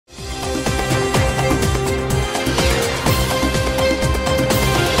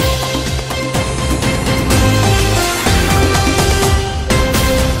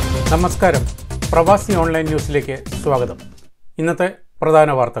നമസ്കാരം. പ്രവാസി ഓൺലൈൻ ന്യൂസിലേക്ക് സ്വാഗതം. ഇന്നത്തെ പ്രധാന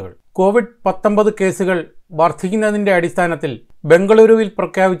വാർത്തകൾ. കോവിഡ്-19 കേസുകൾ വർദ്ധിക്കുന്നതിന്റെ അടിസ്ഥാനത്തിൽ ബംഗളൂരുവിൽ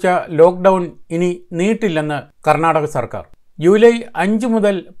പ്രഖ്യാപിച്ച ലോക്ക്ഡൌൺ ഇനി നീട്ടില്ലെന്ന് കർണാടക സർക്കാർ. ജൂലൈ 5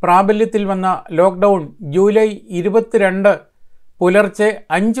 മുതൽ പ്രാബല്യത്തിൽ വന്ന ലോക്ക്ഡൌൺ ജൂലൈ 22 പുലർച്ചെ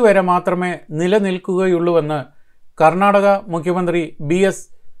 5 വരെ മാത്രമേ നിലനിൽക്കുകയുള്ളൂവെന്ന് കർണാടക മുഖ്യമന്ത്രി BS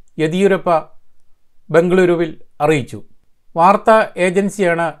യെദിയൂരപ്പ ബംഗളൂരുവിൽ അറിയിച്ചു. വാർത്താ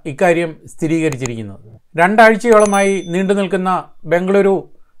ഏജൻസിയാണ് ഇക്കാര്യം സ്ഥിരീകരിച്ചിരിക്കുന്നത്. 2 ആഴ്ചയോളമായി നീണ്ടുനിൽക്കുന്ന ബംഗളൂരു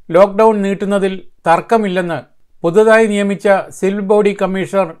ലോക്ക്ഡൌൺ നീട്ടുന്നതിൽ തർക്കമില്ലെന്ന് പുതുതായി നിയമിച്ച സിവിൽ ബോഡി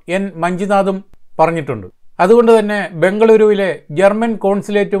കമ്മീഷണർ N. മഞ്ജുനാഥും പറഞ്ഞിട്ടുണ്ട്. അതുകൊണ്ട് തന്നെ ബംഗളൂരുവിലെ ജർമ്മൻ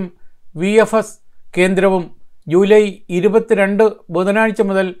കോൺസുലേറ്റും VFS കേന്ദ്രവും ജൂലൈ 22 ബുധനാഴ്ച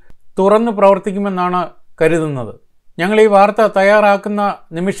മുതൽ തുറന്നു പ്രവർത്തിക്കുമെന്നാണ് കരുതുന്നത്. ഞങ്ങൾ ഈ വാർത്ത തയ്യാറാക്കുന്ന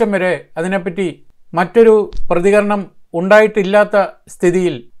നിമിഷം വരെ അതിനെപ്പറ്റി മറ്റൊരു പ്രതികരണം ഉണ്ടായിട്ടില്ലാത്ത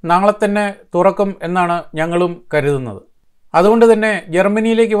സ്ഥിതിയിൽ നാളെ തന്നെ തുറക്കും എന്നാണ് ഞങ്ങളും കരുതുന്നത്. അതുകൊണ്ട് തന്നെ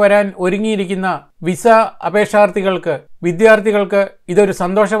ജർമ്മനിയിലേക്ക് വരാൻ ഒരുങ്ങിയിരിക്കുന്ന വിസ അപേക്ഷാർത്ഥികൾക്ക്, വിദ്യാർത്ഥികൾക്ക് ഇതൊരു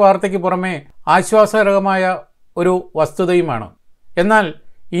സന്തോഷ വാർത്തയ്ക്ക് പുറമെ ആശ്വാസകരമായ ഒരു വസ്തുതയുമാണ്. എന്നാൽ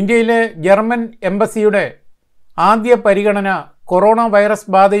ഇന്ത്യയിലെ ജർമ്മൻ എംബസിയുടെ ആദ്യ പരിഗണന കൊറോണ വൈറസ്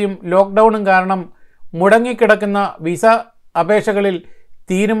ബാധയും ലോക്ക്ഡൌണും കാരണം മുടങ്ങിക്കിടക്കുന്ന വിസ അപേക്ഷകളിൽ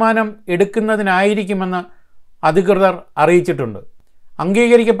തീരുമാനം എടുക്കുന്നതിനായിരിക്കുമെന്ന് അധികൃതർ അറിയിച്ചിട്ടുണ്ട്.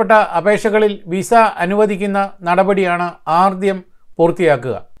 അംഗീകരിക്കപ്പെട്ട അപേക്ഷകളിൽ വിസ അനുവദിക്കുന്ന നടപടിയാണ് ആദ്യം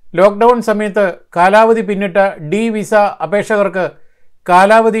പൂർത്തിയാക്കുക. ലോക്ക്ഡൌൺ സമയത്ത് കാലാവധി പിന്നിട്ട D വിസ അപേക്ഷകർക്ക്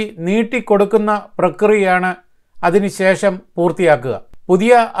കാലാവധി നീട്ടിക്കൊടുക്കുന്ന പ്രക്രിയയാണ് അതിനുശേഷം പൂർത്തിയാക്കുക.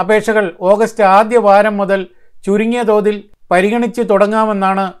 പുതിയ അപേക്ഷകൾ ഓഗസ്റ്റ് ആദ്യ വാരം മുതൽ ചുരുങ്ങിയ തോതിൽ പരിഗണിച്ചു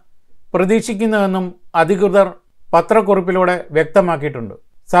തുടങ്ങാമെന്നാണ് പ്രതീക്ഷിക്കുന്നതെന്നും അധികൃതർ പത്രക്കുറിപ്പിലൂടെ വ്യക്തമാക്കിയിട്ടുണ്ട്.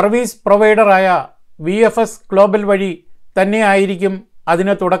 സർവീസ് പ്രൊവൈഡറായ VFS ഗ്ലോബൽ വഴി തന്നെയായിരിക്കും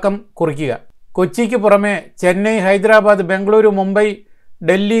അതിന് തുടക്കം കുറിക്കുക. കൊച്ചിക്ക് പുറമെ ചെന്നൈ, ഹൈദരാബാദ്, ബംഗളൂരു, മുംബൈ,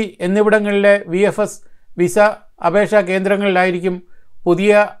 ഡൽഹി എന്നിവിടങ്ങളിലെ VFS വിസ അപേക്ഷാ കേന്ദ്രങ്ങളിലായിരിക്കും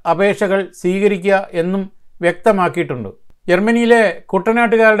പുതിയ അപേക്ഷകൾ സ്വീകരിക്കുക എന്നും വ്യക്തമാക്കിയിട്ടുണ്ട്. ജർമ്മനിയിലെ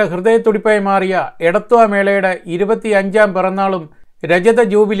കുട്ടനാട്ടുകാരുടെ ഹൃദയത്തുടിപ്പായി മാറിയ എടത്വ മേളയുടെ 25ാം പിറന്നാളും രജത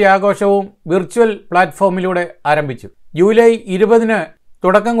ജൂബിലി ആഘോഷവും വിർച്വൽ പ്ലാറ്റ്ഫോമിലൂടെ ആരംഭിച്ചു. ജൂലൈ 20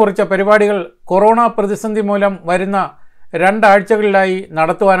 തുടക്കം കുറിച്ച പരിപാടികൾ കൊറോണ പ്രതിസന്ധി മൂലം വരുന്ന 2 ആഴ്ചകളിലായി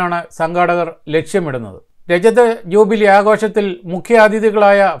നടത്തുവാനാണ് സംഘാടകർ ലക്ഷ്യമിടുന്നത്. രജത ജൂബിലി ആഘോഷത്തിൽ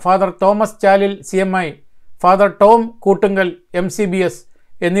മുഖ്യാതിഥികളായ ഫാദർ തോമസ് ചാലിൽ CMI, father Tom Koottunkal MCBS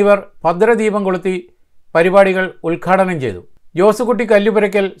എന്നിവർ ഭദ്രദീപം കൊളുത്തി പരിപാടികൾ ഉദ്ഘാടനം ചെയ്തു. ജോസുകുട്ടി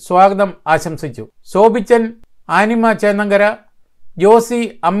കല്ലുപുരയ്ക്കൽ സ്വാഗതം ആശംസിച്ചു. സോബിച്ചൻ, ആനിമ ചേന്നങ്കര, ജോസി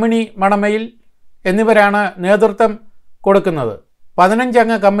അമ്മിണി മണമയിൽ എന്നിവരാണ് നേതൃത്വം കൊടുക്കുന്നത്. 15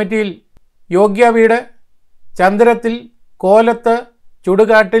 അംഗ കമ്മിറ്റിയിൽ യോഗ്യവീട്, ചന്ദ്രത്തിൽ, കോലത്ത്,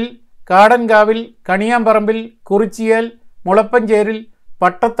 ചുടുകാട്ടിൽ, കാടൻകാവിൽ, കണിയാമ്പറമ്പിൽ, കുറിച്ചിയേൽ, മുളപ്പഞ്ചേരിൽ,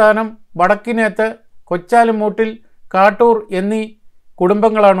 പട്ടത്താനം, വടക്കിനേത്ത്, കൊച്ചാലുമൂട്ടിൽ, കാട്ടൂർ എന്നീ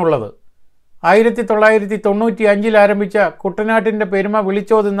കുടുംബങ്ങളാണുള്ളത്. 1995 ആരംഭിച്ച കുട്ടനാട്ടിൻ്റെ പെരുമ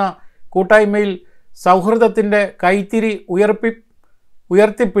വിളിച്ചോതുന്ന കൂട്ടായ്മയിൽ സൗഹൃദത്തിൻ്റെ കൈത്തിരി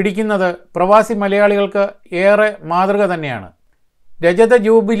ഉയർത്തിപ്പിടിക്കുന്നത് പ്രവാസി മലയാളികൾക്ക് ഏറെ മാതൃക തന്നെയാണ്. രജത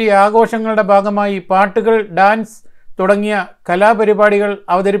ജൂബിലി ആഘോഷങ്ങളുടെ ഭാഗമായി പാട്ടുകൾ, ഡാൻസ് തുടങ്ങിയ കലാപരിപാടികൾ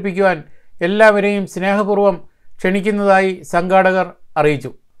അവതരിപ്പിക്കുവാൻ എല്ലാവരെയും സ്നേഹപൂർവ്വം ക്ഷണിക്കുന്നതായി സംഘാടകർ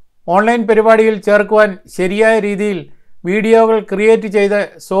അറിയിച്ചു. ഓൺലൈൻ പരിപാടിയിൽ ചേർക്കുവാൻ ശരിയായ രീതിയിൽ വീഡിയോകൾ ക്രിയേറ്റ് ചെയ്ത്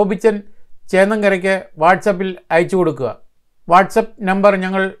സോബിച്ചൻ ചേന്നങ്കരയ്ക്ക് വാട്സപ്പിൽ അയച്ചു കൊടുക്കുക. വാട്സപ്പ് നമ്പർ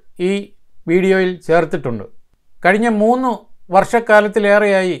ഞങ്ങൾ ഈ വീഡിയോയിൽ ചേർത്തിട്ടുണ്ട്. കഴിഞ്ഞ 3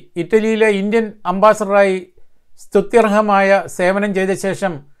 വർഷക്കാലത്തിലേറെയായി ഇറ്റലിയിലെ ഇന്ത്യൻ അംബാസഡറായി സ്തുത്യർഹമായ സേവനം ചെയ്ത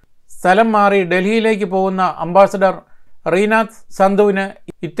ശേഷം സ്ഥലം മാറി ഡൽഹിയിലേക്ക് പോകുന്ന അംബാസഡർ റീനാത്ത് സന്ധുവിന്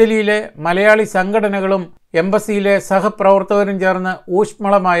ഇറ്റലിയിലെ മലയാളി സംഘടനകളും എംബസിയിലെ സഹപ്രവർത്തകരും ചേർന്ന്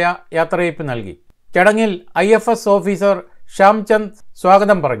ഊഷ്മളമായ യാത്രയയപ്പ് നൽകി. ചടങ്ങിൽ IFS ഓഫീസർ ശ്യാംചന്ദ്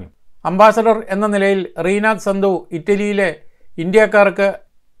സ്വാഗതം പറഞ്ഞു. അംബാസഡർ എന്ന നിലയിൽ റീനാത്ത് സന്ധു ഇറ്റലിയിലെ ഇന്ത്യക്കാർക്ക്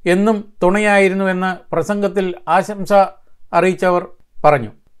എന്നും തുണയായിരുന്നുവെന്ന് പ്രസംഗത്തിൽ ആശംസ അറിയിച്ചവർ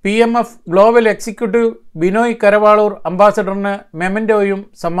പറഞ്ഞു. PMF global executive Binoy Karavaloor അംബാസഡറിന് മെമൻറ്റോയും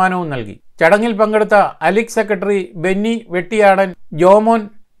സമ്മാനവും നൽകി. ചടങ്ങിൽ പങ്കെടുത്ത അലിക് secretary Benny Vettiyadan, Jomon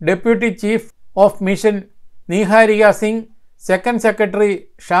deputy chief of mission നീഹാരിക Singh, second secretary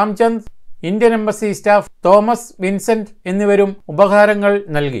Shyamchand, Indian embassy staff Thomas Vincent എന്നിവരും ഉപഹാരങ്ങൾ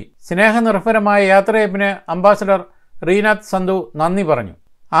നൽകി. സ്നേഹനിർഭരമായ യാത്രയപ്പിന് അംബാസഡർ റീനാത്ത് സന്ധു നന്ദി പറഞ്ഞു.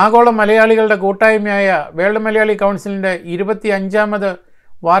 ആഗോള മലയാളികളുടെ കൂട്ടായ്മയായ വേൾഡ് മലയാളി കൗൺസിലിൻ്റെ 25ാമത്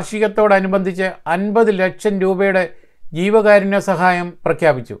വാർഷികത്തോടനുബന്ധിച്ച് 50 ലക്ഷം രൂപയുടെ ജീവകാരുണ്യ സഹായം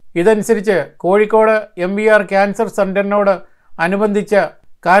പ്രഖ്യാപിച്ചു. ഇതനുസരിച്ച് കോഴിക്കോട് MVR ക്യാൻസർ സെൻ്ററിനോട് അനുബന്ധിച്ച്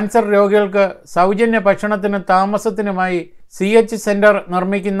കാൻസർ രോഗികൾക്ക് സൗജന്യ ഭക്ഷണത്തിനും താമസത്തിനുമായി CH സെൻറ്റർ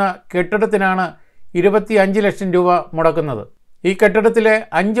നിർമ്മിക്കുന്ന കെട്ടിടത്തിനാണ് 25 ലക്ഷം രൂപ മുടക്കുന്നത്. ഈ കെട്ടിടത്തിലെ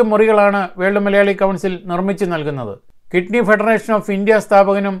 5 മുറികളാണ് വേൾഡ് മലയാളി കൗൺസിൽ നിർമ്മിച്ചു നൽകുന്നത്. കിഡ്നി ഫെഡറേഷൻ ഓഫ് ഇന്ത്യ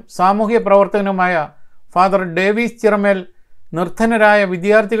സ്ഥാപകനും സാമൂഹ്യ പ്രവർത്തകനുമായ ഫാദർ ഡേവിസ് ചിറമേൽ നിർധനരായ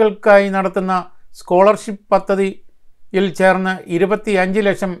വിദ്യാർത്ഥികൾക്കായി നടത്തുന്ന സ്കോളർഷിപ്പ് പദ്ധതിയിൽ ചേർന്ന് 25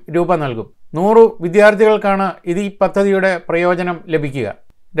 ലക്ഷം രൂപ നൽകും. 100 വിദ്യാർത്ഥികൾക്കാണ് ഈ പദ്ധതിയുടെ പ്രയോജനം ലഭിക്കുക.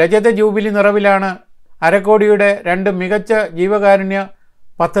 രജത ജൂബിലി നിറവിലാണ് അരക്കോടിയുടെ 2 മികച്ച ജീവകാരുണ്യ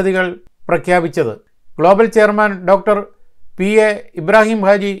പദ്ധതികൾ പ്രഖ്യാപിച്ചത്. Global chairman doctor PA Ibrahim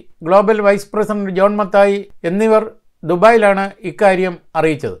Haji, global vice president John Mathai എന്നിവർ ദുബായിലാണ് ഇക്കാര്യം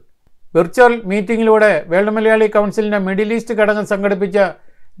അറിയിച്ചത്. വിർച്വൽ മീറ്റിംഗിലൂടെ വേൾഡ് മലയാളി കൗൺസിലിൻ്റെ മിഡിൽ ഈസ്റ്റ് ഘടകം സംഘടിപ്പിച്ച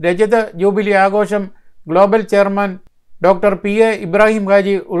രജത ജൂബിലി ആഘോഷം global chairman doctor PA Ibrahim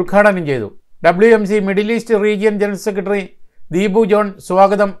Haji ഉദ്ഘാടനം ചെയ്തു. WMC middle east region general secretary Deepu John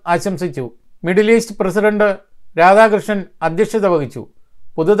സ്വാഗതം ആശംസിച്ചു. മിഡിൽ ഈസ്റ്റ് പ്രസിഡന്റ് രാധാകൃഷ്ണൻ അധ്യക്ഷത വഹിച്ചു.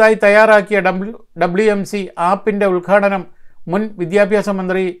 പുതുതായി തയ്യാറാക്കിയ WMC ആപ്പിൻ്റെ ഉദ്ഘാടനം മുൻ വിദ്യാഭ്യാസ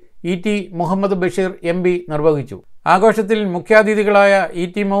മന്ത്രി ET മുഹമ്മദ് ബഷീർ MP നിർവഹിച്ചു. ആഘോഷത്തിൽ മുഖ്യാതിഥികളായ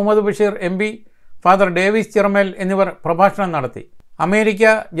ET Muhammad Basheer MP, father Davis Chiramel എന്നിവർ പ്രഭാഷണം നടത്തി. America,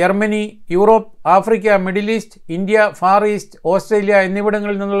 Germany, Europe, Africa, middle east, India, far east, Australia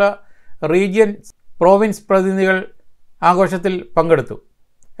എന്നിവിടങ്ങളിൽ നിന്നുള്ള റീജിയൻ പ്രോവിൻസ് പ്രതിനിധികൾ ആഘോഷത്തിൽ പങ്കെടുത്തു.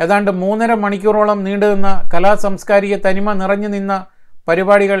 ഏതാണ്ട് 3.5 മണിക്കൂറോളം നീണ്ടുനിന്ന കലാസാംസ്കാരിക തനിമ നിറഞ്ഞു നിന്ന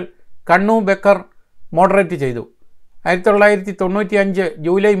പരിപാടികൾ കണ്ണു ബെക്കർ മോഡറേറ്റ് ചെയ്തു. 1995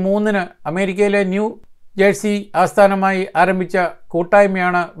 ജൂലൈ 3 അമേരിക്കയിലെ ന്യൂ ജേഴ്സി ആസ്ഥാനമായി ആരംഭിച്ച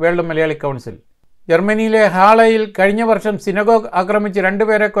കൂട്ടായ്മയാണ് വേൾഡ് മലയാളി കൗൺസിൽ. ജർമ്മനിയിലെ ഹാളയിൽ കഴിഞ്ഞ വർഷം സിനഗോഗ് ആക്രമിച്ച് 2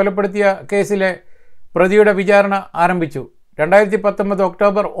 പേരെ കൊലപ്പെടുത്തിയ കേസിലെ പ്രതിയുടെ വിചാരണ ആരംഭിച്ചു. 2019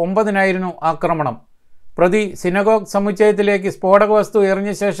 ഒക്ടോബർ 9 ആക്രമണം. പ്രതി സിനഗോഗ് സമുച്ചയത്തിലേക്ക് സ്ഫോടക വസ്തു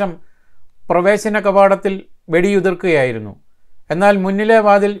എറിഞ്ഞ ശേഷം പ്രവേശന കവാടത്തിൽ വെടിയുതിർക്കുകയായിരുന്നു. എന്നാൽ മുന്നിലെ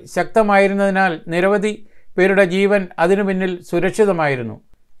വാതിൽ ശക്തമായിരുന്നതിനാൽ നിരവധി പേരുടെ ജീവൻ അതിനു പിന്നിൽ സുരക്ഷിതമായിരുന്നു.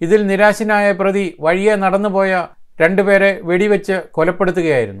 ഇതിൽ നിരാശനായ പ്രതി വഴിയെ നടന്നുപോയ 2 പേരെ വെടിവെച്ച്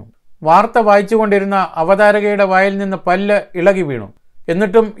കൊലപ്പെടുത്തുകയായിരുന്നു. വാർത്ത വായിച്ചുകൊണ്ടിരുന്ന അവതാരകയുടെ വായിൽ നിന്ന് പല്ല് ഇളകി വീണു.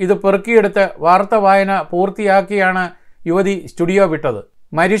 എന്നിട്ടും ഇത് പെറുക്കിയെടുത്ത് വാർത്ത വായന പൂർത്തിയാക്കിയാണ് യുവതി സ്റ്റുഡിയോ വിട്ടത്.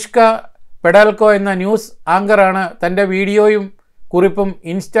 മരിഷ്ക പെഡാൽക്കോ എന്ന ന്യൂസ് ആങ്കറാണ് തൻ്റെ വീഡിയോയും കുറിപ്പും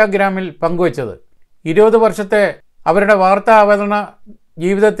ഇൻസ്റ്റാഗ്രാമിൽ പങ്കുവച്ചത്. 20 വർഷത്തെ അവരുടെ വാർത്താ അവതരണ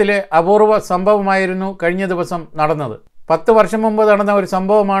ജീവിതത്തിലെ അപൂർവ സംഭവമായിരുന്നു കഴിഞ്ഞ ദിവസം നടന്നത്. 10 വർഷം മുമ്പ് നടന്ന ഒരു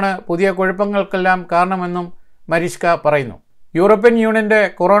സംഭവമാണ് പുതിയ കുഴപ്പങ്ങൾക്കെല്ലാം കാരണമെന്നും മരിഷ്ക പറയുന്നു. യൂറോപ്യൻ യൂണിയൻ്റെ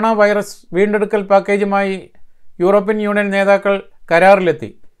കൊറോണ വൈറസ് വീണ്ടെടുക്കൽ പാക്കേജുമായി യൂറോപ്യൻ യൂണിയൻ നേതാക്കൾ കരാറിലെത്തി.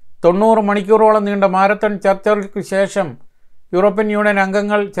 90 മണിക്കൂറോളം നീണ്ട മാരത്തൺ ചർച്ചകൾക്ക് ശേഷം യൂറോപ്യൻ യൂണിയൻ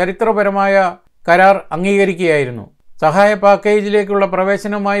അംഗങ്ങൾ ചരിത്രപരമായ കരാർ അംഗീകരിക്കുകയായിരുന്നു. സഹായ പാക്കേജിലേക്കുള്ള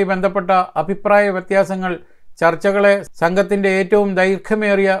പ്രവേശനവുമായി ബന്ധപ്പെട്ട അഭിപ്രായ വ്യത്യാസങ്ങൾ ചർച്ചകളെ സംഘത്തിൻ്റെ ഏറ്റവും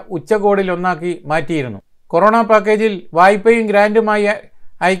ദൈർഘ്യമേറിയ ഉച്ചകോടിലൊന്നാക്കി മാറ്റിയിരുന്നു. കൊറോണ പാക്കേജിൽ വായ്പയും ഗ്രാൻറ്റുമായി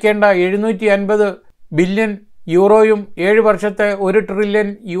അയക്കേണ്ട 750 ബില്യൺ യൂറോയും 7 വർഷത്തെ 1 ട്രില്യൺ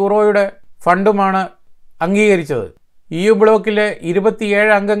യൂറോയുടെ ഫണ്ടുമാണ് അംഗീകരിച്ചത്. EU ബ്ലോക്കിലെ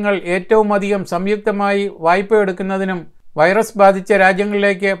 27 അംഗങ്ങൾ ഏറ്റവും അധികം സംയുക്തമായി വായ്പയെടുക്കുന്നതിനും വൈറസ് ബാധിച്ച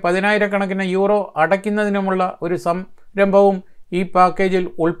രാജ്യങ്ങളിലേക്ക് 10,000 യൂറോ അടയ്ക്കുന്നതിനുമുള്ള ഒരു സംരംഭവും ഈ പാക്കേജിൽ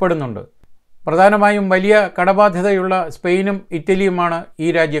ഉൾപ്പെടുന്നുണ്ട്. പ്രധാനമായും വലിയ കടബാധ്യതയുള്ള സ്പെയിനും ഇറ്റലിയുമാണ് ഈ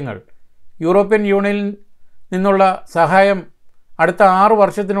രാജ്യങ്ങൾ. യൂറോപ്യൻ യൂണിയനിൽ നിന്നുള്ള സഹായം അടുത്ത 6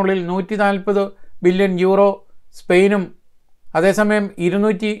 വർഷത്തിനുള്ളിൽ 140 ബില്യൺ യൂറോ സ്പെയിനും അതേസമയം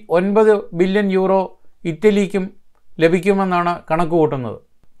 209 ബില്യൺ യൂറോ ഇറ്റലിക്കും ലഭിക്കുമെന്നാണ് കണക്കുകൂട്ടുന്നത്.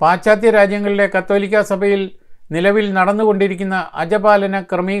 പാശ്ചാത്യ രാജ്യങ്ങളിലെ കത്തോലിക്ക സഭയിൽ നിലവിൽ നടന്നുകൊണ്ടിരിക്കുന്ന അജപാലന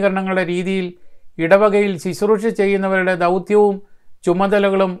ക്രമീകരണങ്ങളുടെ രീതിയിൽ ഇടവകയിൽ ശുശ്രൂഷ ചെയ്യുന്നവരുടെ ദൗത്യവും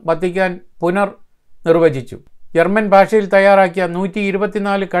ചുമതലകളും വത്തിക്കാൻ നിർവചിച്ചു. ജർമ്മൻ ഭാഷയിൽ തയ്യാറാക്കിയ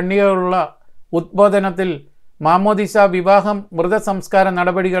 124 ഖണ്ഡികകളുള്ള ഉദ്ബോധനത്തിൽ മാമോദിസ, വിവാഹം, മൃതസംസ്കാര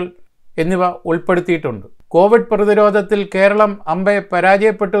നടപടികൾ എന്നിവ ഉൾപ്പെടുത്തിയിട്ടുണ്ട്. കോവിഡ് പ്രതിരോധത്തിൽ കേരളം അമ്പെ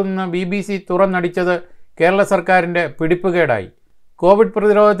പരാജയപ്പെട്ടുവെന്ന് BBC തുറന്നടിച്ചത് കേരള സർക്കാരിൻ്റെ പിടിപ്പുകേടായി. കോവിഡ്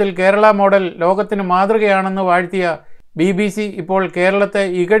പ്രതിരോധത്തിൽ കേരള മോഡൽ ലോകത്തിന് മാതൃകയാണെന്ന് വാഴ്ത്തിയ BBC ഇപ്പോൾ കേരളത്തെ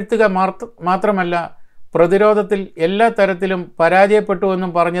ഇകഴ്ത്തുക മാത്രമല്ല പ്രതിരോധത്തിൽ എല്ലാ തരത്തിലും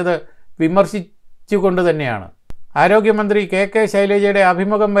പരാജയപ്പെട്ടുവെന്നും പറഞ്ഞത് വിമർശിച്ചുകൊണ്ട് തന്നെയാണ്. ആരോഗ്യമന്ത്രി KK ശൈലജയുടെ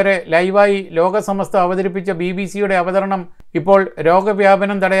അഭിമുഖം വരെ ലൈവായി ലോകസമസ്ത അവതരിപ്പിച്ച BBCയുടെ അവതരണം ഇപ്പോൾ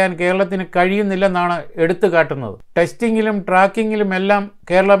രോഗവ്യാപനം തടയാൻ കേരളത്തിന് കഴിയുന്നില്ലെന്നാണ് എടുത്തു കാട്ടുന്നത്. ടെസ്റ്റിങ്ങിലും ട്രാക്കിങ്ങിലുമെല്ലാം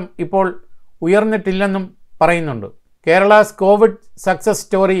കേരളം ഇപ്പോൾ ഉയർന്നിട്ടില്ലെന്നും പറയുന്നുണ്ട്. Kerala's Covid success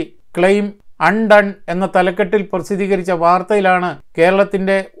story claim undone എന്ന തലക്കെട്ടിൽ പ്രസിദ്ധീകരിച്ച വാർത്തയിലാണ്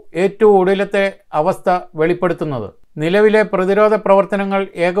കേരളത്തിൻ്റെ ഏറ്റവും ഒടുവിലത്തെ അവസ്ഥ വെളിപ്പെടുത്തുന്നത്. നിലവിലെ പ്രതിരോധ പ്രവർത്തനങ്ങൾ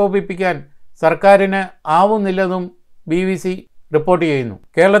ഏകോപിപ്പിക്കാൻ സർക്കാരിന് ആവുന്നില്ലെന്നും BBC റിപ്പോർട്ട് ചെയ്യുന്നു.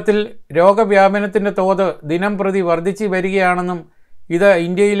 കേരളത്തിൽ രോഗവ്യാപനത്തിൻ്റെ തോത് ദിനം പ്രതി വർദ്ധിച്ചു വരികയാണെന്നും ഇത്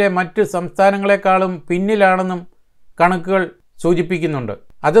ഇന്ത്യയിലെ മറ്റ് സംസ്ഥാനങ്ങളെക്കാളും പിന്നിലാണെന്നും കണക്കുകൾ സൂചിപ്പിക്കുന്നുണ്ട്.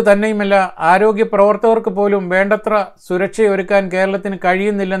 അതുതന്നെയുമല്ല, ആരോഗ്യ പ്രവർത്തകർക്ക് പോലും വേണ്ടത്ര സുരക്ഷയൊരുക്കാൻ കേരളത്തിന്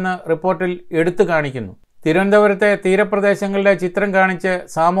കഴിയുന്നില്ലെന്ന് റിപ്പോർട്ടിൽ എടുത്തു കാണിക്കുന്നു. തിരുവനന്തപുരത്തെ തീരപ്രദേശങ്ങളുടെ ചിത്രം കാണിച്ച്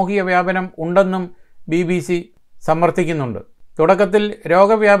സാമൂഹിക വ്യാപനം ഉണ്ടെന്നും BBC സമർത്ഥിക്കുന്നുണ്ട്. തുടക്കത്തിൽ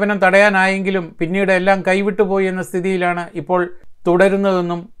രോഗവ്യാപനം തടയാനായെങ്കിലും പിന്നീട് എല്ലാം കൈവിട്ടുപോയി എന്ന സ്ഥിതിയിലാണ് ഇപ്പോൾ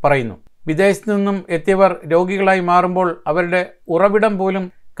തുടരുന്നതെന്നും പറയുന്നു. വിദേശത്തു നിന്നും എത്തിയവർ രോഗികളായി മാറുമ്പോൾ അവരുടെ ഉറവിടം പോലും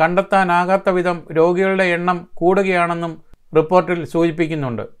കണ്ടെത്താനാകാത്ത വിധം രോഗികളുടെ എണ്ണം കൂടുകയാണെന്നും റിപ്പോർട്ടിൽ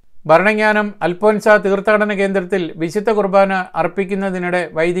സൂചിപ്പിക്കുന്നുണ്ട്. ഭരണങ്ങാനം അൽഫോൻസ തീർത്ഥാടന കേന്ദ്രത്തിൽ വിശുദ്ധ കുർബാന അർപ്പിക്കുന്നതിനിടെ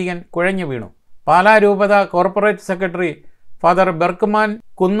വൈദികൻ കുഴഞ്ഞു വീണു. പാലാ രൂപത കോർപ്പറേറ്റ് സെക്രട്ടറി ഫാദർ ബെർക്ക്മാൻ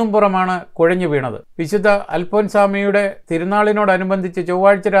കുന്നുംപുറമാണ് കുഴഞ്ഞു വീണത്. വിശുദ്ധ അൽഫോൻസാമയുടെ തിരുനാളിനോടനുബന്ധിച്ച്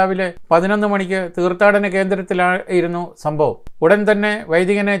ചൊവ്വാഴ്ച രാവിലെ 11 മണിക്ക് തീർത്ഥാടന കേന്ദ്രത്തിലായിരുന്നു സംഭവം. ഉടൻ തന്നെ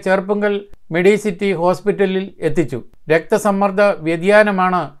വൈദികനെ ചേർപ്പുങ്കൽ മെഡിസിറ്റി ഹോസ്പിറ്റലിൽ എത്തിച്ചു. രക്തസമ്മർദ്ദ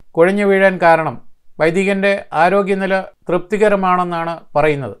വ്യതിയാനമാണ് കുഴഞ്ഞു വീഴാൻ കാരണം. വൈദികന്റെ ആരോഗ്യനില തൃപ്തികരമാണെന്നാണ്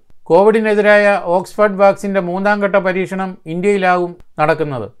പറയുന്നത്. കോവിഡിനെതിരായ ഓക്സ്ഫോർഡ് വാക്സിൻ്റെ 3ാം ഘട്ട പരീക്ഷണം ഇന്ത്യയിലാകും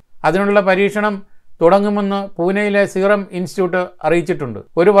നടക്കുന്നത്. അതിനുള്ള പരീക്ഷണം തുടങ്ങുമെന്ന് പൂനെയിലെ സീറം ഇൻസ്റ്റിറ്റ്യൂട്ട് അറിയിച്ചിട്ടുണ്ട്.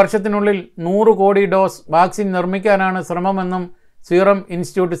 1 വർഷത്തിനുള്ളിൽ 100 കോടി ഡോസ് വാക്സിൻ നിർമ്മിക്കാനാണ് ശ്രമമെന്നും സീറം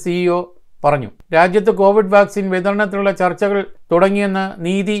ഇൻസ്റ്റിറ്റ്യൂട്ട് CEO പറഞ്ഞു. രാജ്യത്ത് കോവിഡ് വാക്സിൻ വിതരണത്തിലുള്ള ചർച്ചകൾ തുടങ്ങിയെന്ന്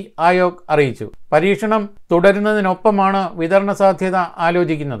നീതി ആയോഗ് അറിയിച്ചു. പരീക്ഷണം തുടരുന്നതിനൊപ്പമാണ് വിതരണ സാധ്യത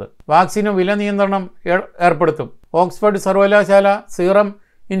ആലോചിക്കുന്നത്. വാക്സിന് വില നിയന്ത്രണം ഏർപ്പെടുത്തും. ഓക്സ്ഫോർഡ് സർവകലാശാല സീറം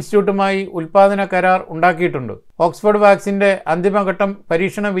ഇൻസ്റ്റിറ്റ്യൂട്ടുമായി ഉൽപ്പാദന കരാർ ഉണ്ടാക്കിയിട്ടുണ്ട്. ഓക്സ്ഫോർഡ് വാക്സിൻ്റെ അന്തിമഘട്ടം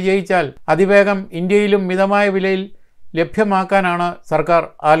പരീക്ഷണം വിജയിച്ചാൽ അതിവേഗം ഇന്ത്യയിലും മിതമായ വിലയിൽ ലഭ്യമാക്കാനാണ് സർക്കാർ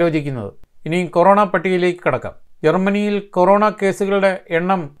ആലോചിക്കുന്നത്. ഇനി കൊറോണ പട്ടികയിലേക്ക് കടക്കാം. ജർമ്മനിയിൽ കൊറോണ കേസുകളുടെ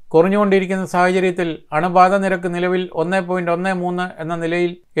എണ്ണം കുറഞ്ഞുകൊണ്ടിരിക്കുന്ന സാഹചര്യത്തിൽ അണുബാധ നിരക്ക് നിലവിൽ 1.13 എന്ന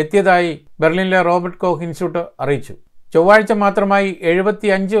നിലയിൽ എത്തിയതായി ബെർലിനിലെ റോബർട്ട് കോഹ് ഇൻസ്റ്റിറ്റ്യൂട്ട് അറിയിച്ചു. ചൊവ്വാഴ്ച മാത്രമായി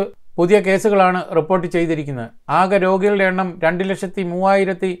 75 പുതിയ കേസുകളാണ് റിപ്പോർട്ട് ചെയ്തിരിക്കുന്നത്. ആകെ രോഗികളുടെ എണ്ണം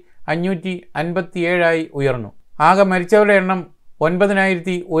 2,03,557 ഉയർന്നു. ആകെ മരിച്ചവരുടെ എണ്ണം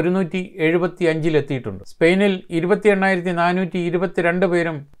 9,175 സ്പെയിനിൽ 28,422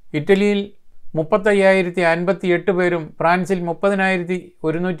 പേരും ഇറ്റലിയിൽ 35,058 പേരും ഫ്രാൻസിൽ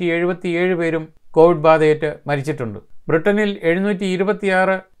 30,177 പേരും കോവിഡ് ബാധയേറ്റ് മരിച്ചിട്ടുണ്ട്. ബ്രിട്ടനിൽ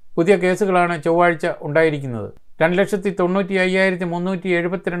 726 പുതിയ കേസുകളാണ് ചൊവ്വാഴ്ച ഉണ്ടായിരിക്കുന്നത്.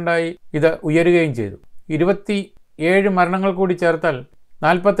 2,95,372 ഇത് ഉയരുകയും ചെയ്തു. 27 മരണങ്ങൾ കൂടി ചേർത്താൽ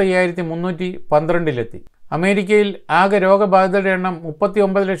 45,312 അമേരിക്കയിൽ ആകെ രോഗബാധിതരുടെ എണ്ണം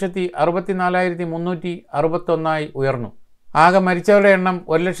 39,64,361 ഉയർന്നു. ആകെ മരിച്ചവരുടെ എണ്ണം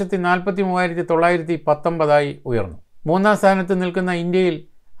 1,43,919 ഉയർന്നു. 3ാം സ്ഥാനത്ത് നിൽക്കുന്ന ഇന്ത്യയിൽ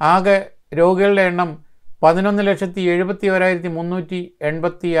ആകെ രോഗികളുടെ എണ്ണം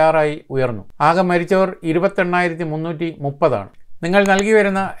 11,71,386 ഉയർന്നു. ആകെ മരിച്ചവർ 28,330. നിങ്ങൾ നൽകി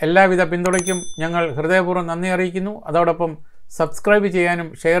വരുന്ന എല്ലാവിധ പിന്തുണയ്ക്കും ഞങ്ങൾ ഹൃദയപൂർവ്വം നന്ദി അറിയിക്കുന്നു. അതോടൊപ്പം സബ്സ്ക്രൈബ് ചെയ്യാനും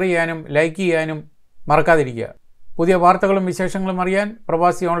ഷെയർ ചെയ്യാനും ലൈക്ക് ചെയ്യാനും മറക്കാതിരിക്കുക. പുതിയ വാർത്തകളും വിശേഷങ്ങളും അറിയാൻ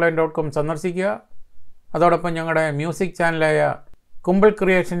പ്രവാസിഓൺലൈൻ.com സന്ദർശിക്കുക. അതോടൊപ്പം ഞങ്ങളുടെ മ്യൂസിക് ചാനലായ കുമ്പിൾ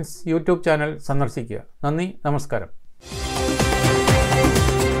ക്രിയേഷൻസ് യൂട്യൂബ് ചാനൽ സന്ദർശിക്കുക. നന്ദി, നമസ്കാരം.